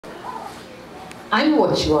I know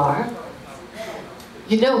what you are.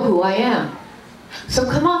 You know who I am. So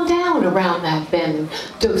come on down around that bend,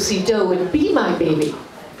 do-si-do, and be my baby.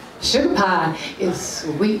 Sugar pie is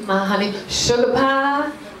sweet, my honey. Sugar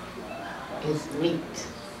pie is neat.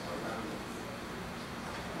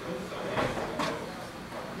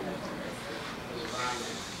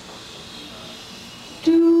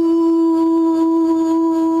 Do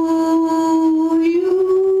you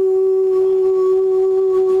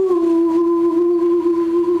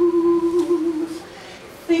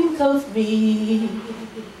think of me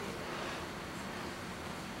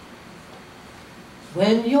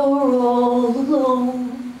when you're all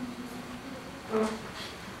alone?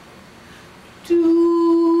 Do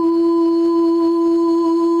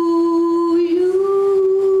you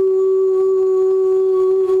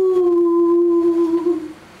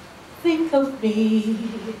think of me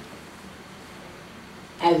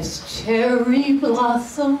as cherry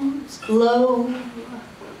blossoms glow?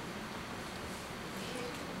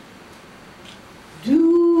 Do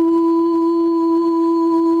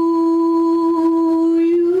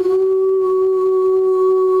you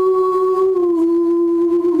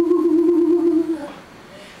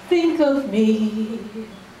think of me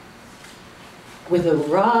with a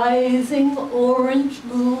rising orange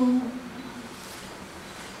moon?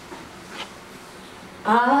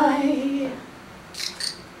 I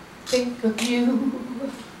think of you.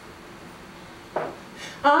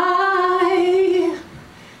 I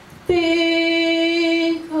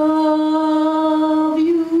think of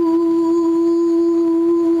you.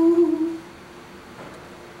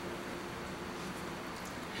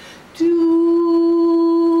 Do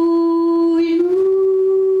you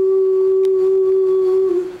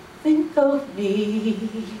think of me?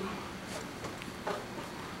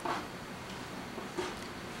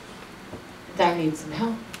 I need some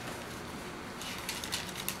help.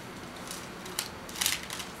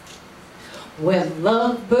 When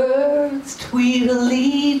lovebirds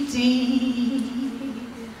tweedledee,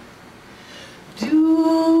 do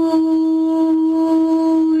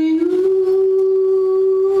you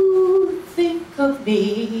think of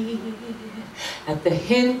me at the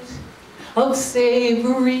hint of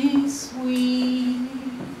savory sweet?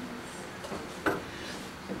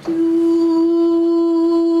 Do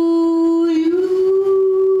you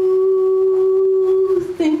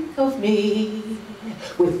think of me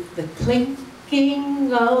with the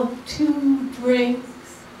clinking of two drinks?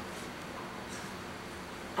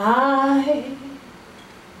 I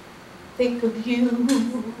think of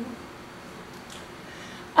you.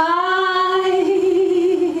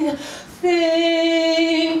 I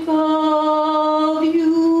think of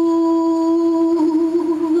you.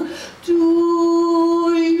 Do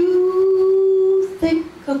you think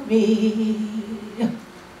of me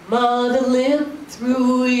muddling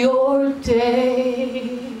through your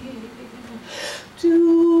day? Do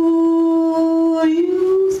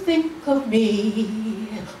you think of me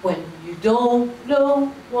when you don't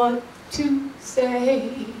know what to say?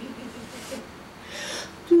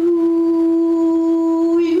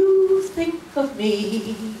 Do you think of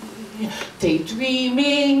me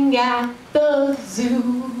daydreaming at the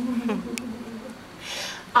zoo?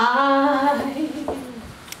 I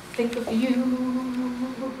think of you.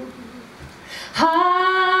 I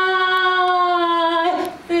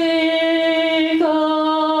think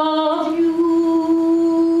of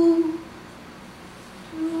you.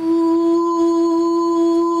 Do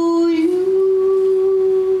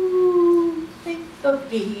you think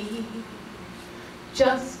of me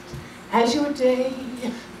just as your day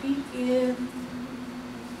begins?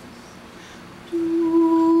 Do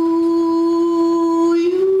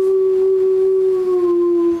you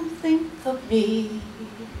think of me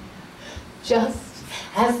just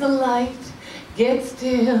as the light gets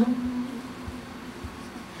dim?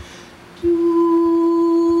 Do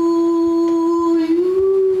you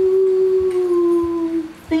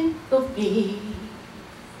think of me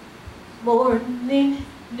morning,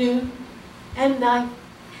 noon, and night?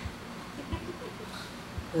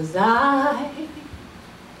 'Cause I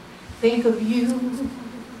think of you.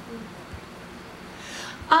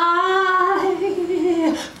 I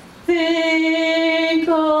think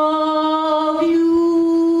of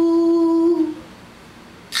you.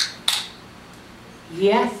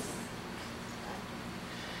 Yes,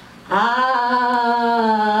 I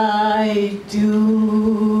do.